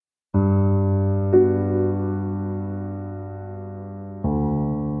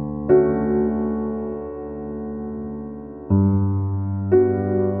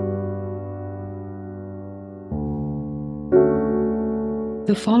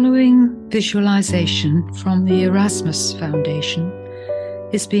The following visualization from the Erasmus Foundation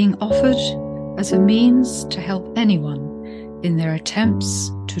is being offered as a means to help anyone in their attempts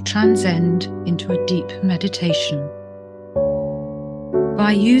to transcend into a deep meditation.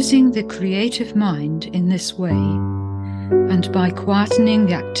 By using the creative mind in this way, and by quietening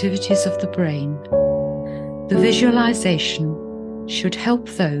the activities of the brain, the visualization should help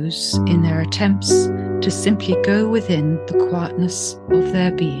those in their attempts to simply go within the quietness of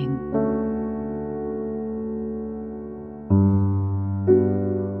their being.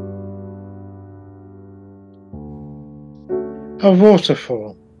 A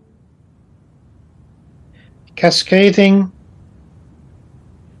waterfall, cascading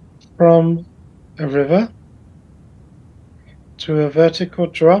from a river to a vertical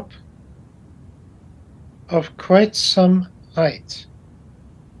drop of quite some height,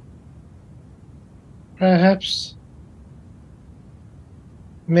 perhaps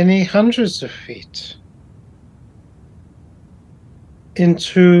many hundreds of feet,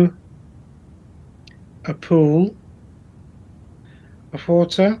 into a pool of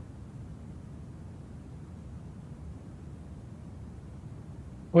water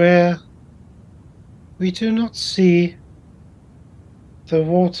where we do not see the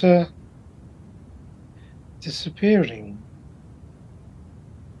water disappearing.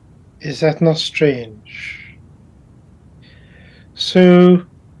 Is that not strange? So,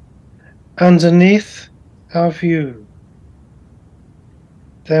 underneath our view,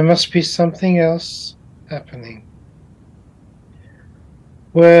 there must be something else happening,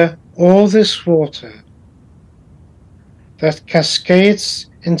 where all this water that cascades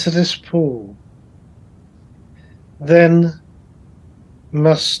into this pool then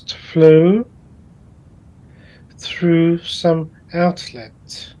must flow through some outlet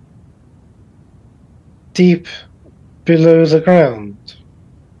deep below the ground.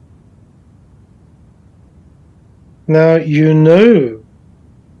 Now you know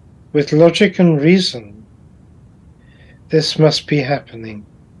with logic and reason this must be happening,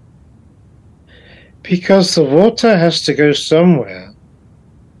 because the water has to go somewhere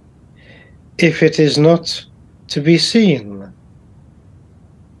if it is not to be seen.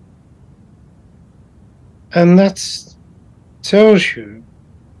 And that tells you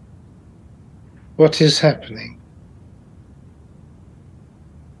what is happening.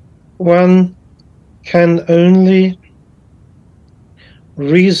 One can only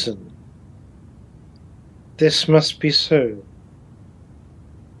reason this must be so.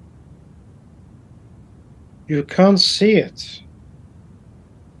 You can't see it,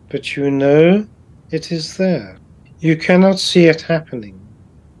 but you know it is there. You cannot see it happening.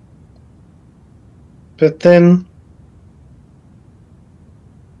 But then,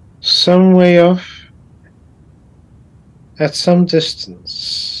 some way off, at some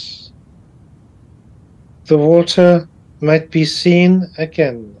distance, the water might be seen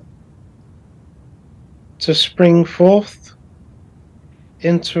again to spring forth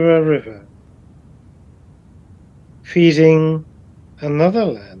into a river, feeding another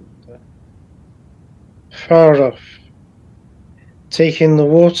land, far off, taking the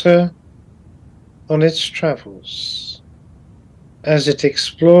water on its travels as it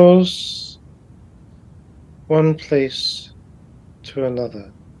explores one place to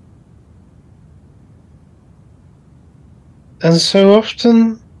another. And so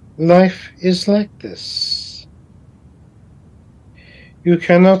often life is like this. You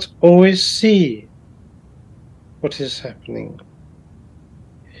cannot always see what is happening.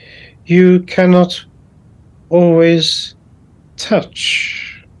 You cannot always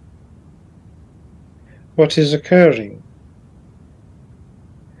touch what is occurring.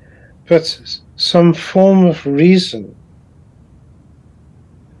 But some form of reason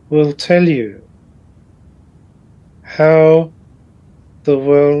will tell you how the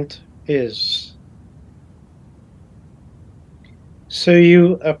world is. So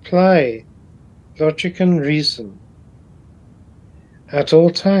you apply logic and reason at all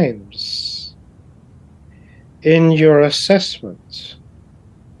times in your assessment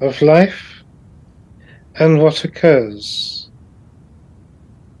of life and what occurs.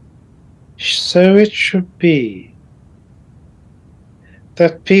 So it should be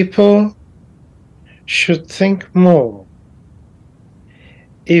that people should think more,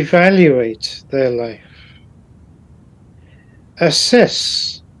 evaluate their life,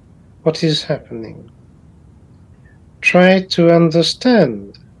 assess what is happening, try to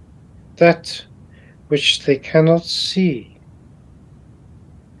understand that which they cannot see,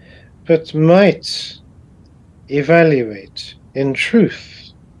 but might evaluate in truth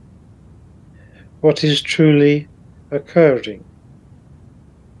what is truly occurring.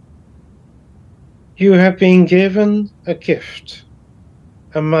 You have been given a gift,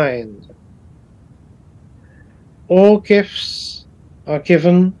 a mind. All gifts are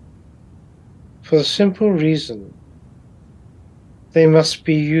given for the simple reason they must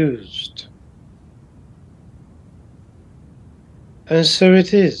be used. And so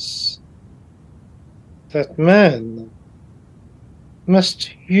it is that man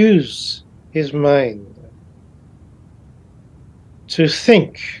must use his mind to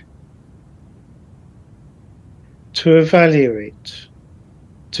think, to evaluate,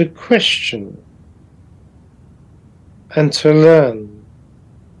 to question, and to learn.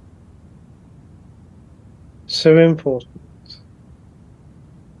 So important.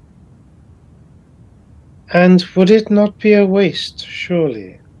 And would it not be a waste,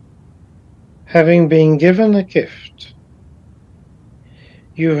 surely, having been given a gift,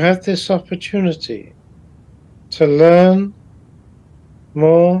 you have this opportunity to learn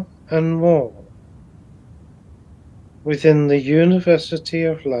more and more within the university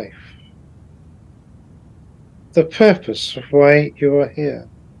of life, the purpose of why you are here.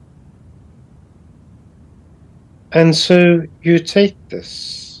 And so you take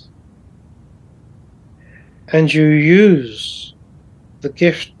this and you use the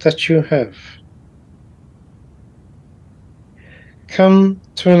gift that you have. Come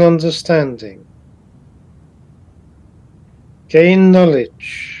to an understanding. Gain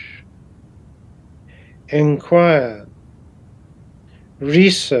knowledge. Inquire.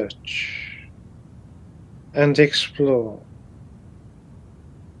 Research. And explore.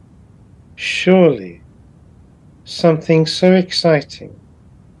 Surely something so exciting,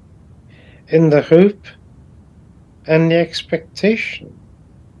 in the hope and the expectation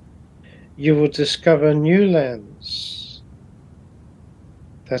you will discover new lands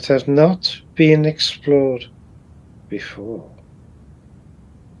that have not been explored before.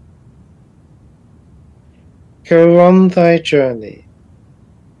 Go on thy journey.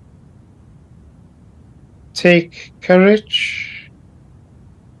 Take courage.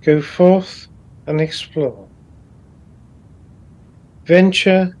 Go forth and explore.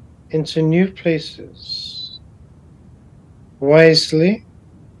 Venture into new places. Wisely,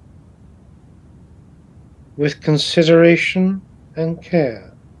 with consideration and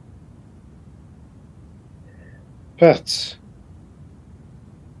care. But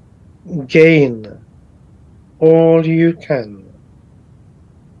gain all you can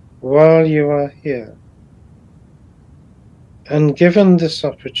while you are here. And given this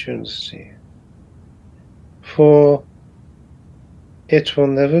opportunity, for it will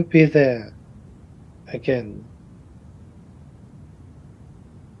never be there again.